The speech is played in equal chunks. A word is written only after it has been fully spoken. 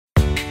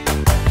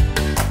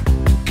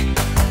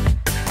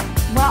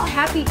Well,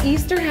 happy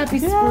Easter, happy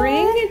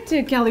spring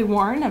to Kelly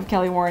Warren of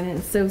Kelly Warren and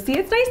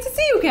Associates. Nice to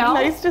see you, Kel.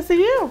 Nice to see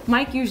you.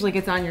 Mike usually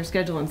gets on your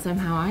schedule, and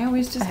somehow I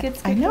always just get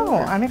skipped I know.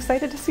 over. I'm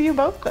excited to see you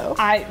both, though.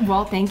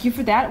 Well, thank you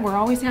for that. We're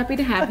always happy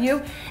to have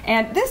you.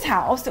 And this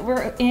house that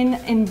we're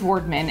in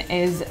Boardman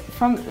is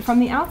from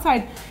the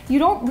outside. You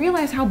don't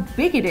realize how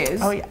big it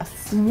is. Oh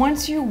yes.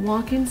 Once you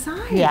walk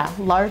inside. Yeah,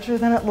 larger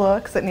than it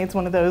looks. It needs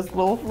one of those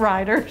little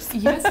riders.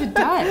 Yes, it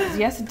does.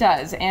 Yes, it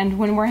does. And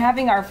when we're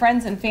having our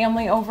friends and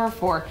family over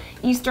for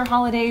Easter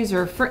holidays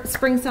or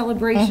spring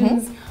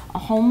celebrations, a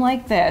home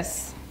like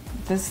this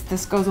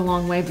goes a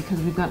long way because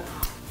we've got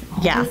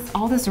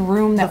all this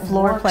room that the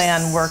floor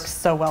plan works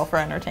so well for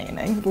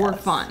entertaining. For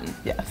fun.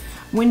 Yes.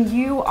 When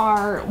you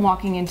are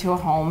walking into a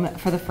home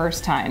for the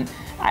first time,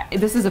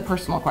 this is a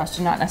personal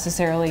question, not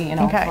necessarily,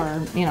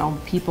 for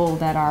people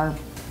that are,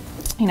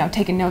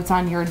 taking notes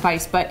on your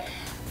advice. But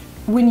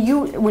when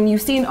you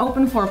see an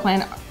open floor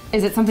plan,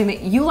 is it something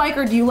that you like,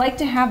 or do you like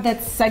to have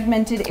that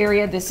segmented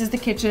area? This is the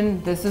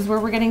kitchen, this is where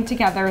we're getting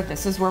together,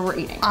 this is where we're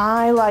eating.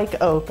 I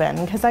like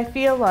open because I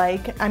feel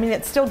like,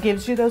 it still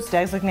gives you those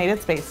designated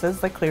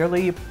spaces. Like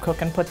clearly you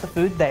cook and put the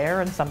food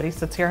there and somebody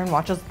sits here and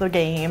watches the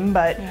game,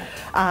 but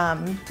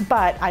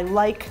I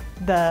like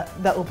the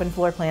open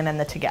floor plan and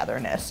the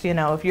togetherness.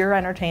 If you're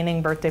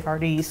entertaining birthday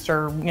parties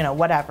or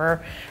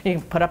whatever, you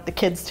can put up the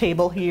kids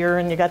table here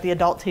and you got the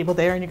adult table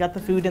there and you got the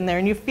food in there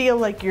and you feel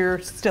like you're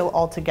still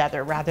all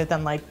together rather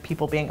than like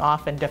people being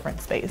off in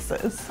different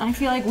spaces. I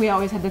feel like we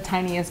always had the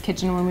tiniest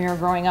kitchen when we were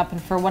growing up,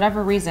 and for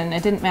whatever reason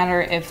it didn't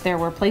matter if there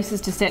were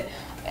places to sit.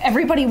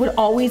 Everybody would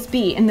always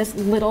be in this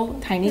little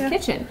tiny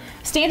kitchen.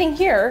 Standing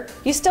here,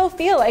 you still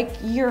feel like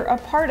you're a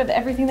part of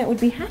everything that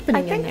would be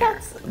happening in there. I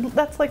think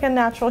that's like a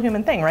natural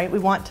human thing, right? We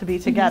want to be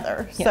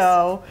together.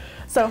 Yes.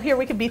 So here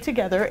we could be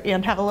together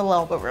and have a little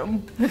elbow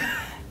room.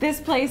 This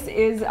place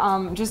is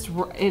just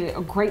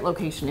a great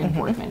location in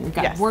Boardman. We've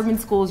got Boardman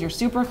schools, you're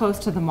super close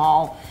to the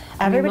mall.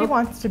 Everybody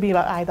wants to be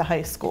by the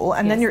high school,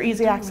 and then you're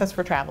easy access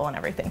for travel and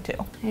everything too.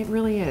 It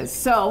really is.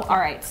 So, all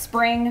right,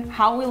 spring,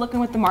 how are we looking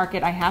with the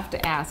market? I have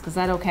to ask, is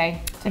that okay?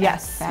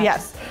 Yes.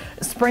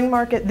 Spring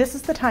market, this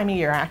is the time of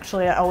year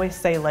actually. I always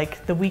say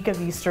like the week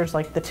of Easter is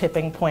like the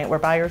tipping point where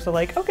buyers are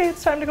like, okay,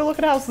 it's time to go look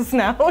at houses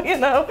now,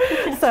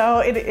 So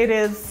it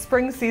is,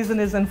 spring season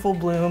is in full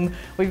bloom.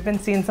 We've been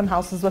seeing some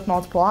houses with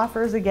multiple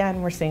offers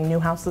again. We're seeing new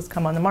houses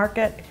come on the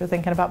market. If you're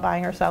thinking about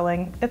buying or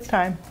selling, it's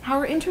time. How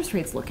are interest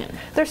rates looking?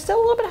 They're still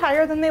a little bit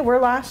higher than they were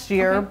last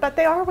year, but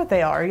they are what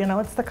they are.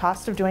 It's the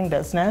cost of doing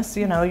business.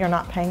 You're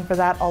not paying for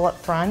that all up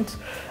front.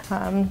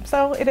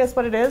 So it is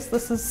what it is.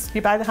 This is,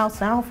 you buy the house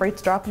now, if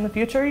rates drop in the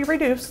future, you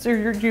reduce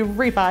or you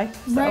rebuy.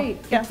 So, right,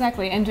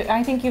 exactly. And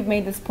I think you've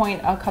made this point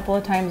a couple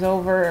of times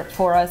over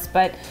for us,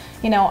 but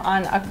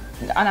on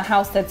a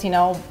house that's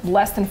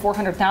less than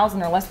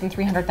 $400,000 or less than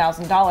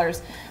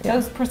 $300,000,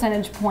 those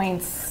percentage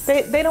points,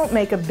 they don't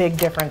make a big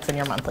difference in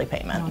your monthly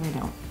payment. No, they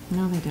don't.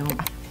 No, they don't.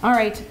 All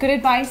right, good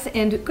advice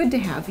and good to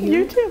have you.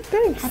 You too,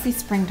 thanks. Happy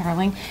spring,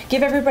 darling.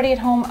 Give everybody at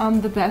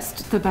home the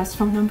best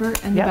phone number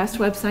and the best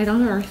website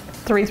on earth.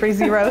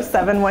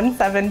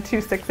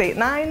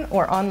 330-717-2689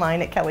 or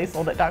online at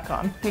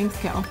kellysoldit.com. Thanks,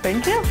 Kel.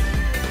 Thank you.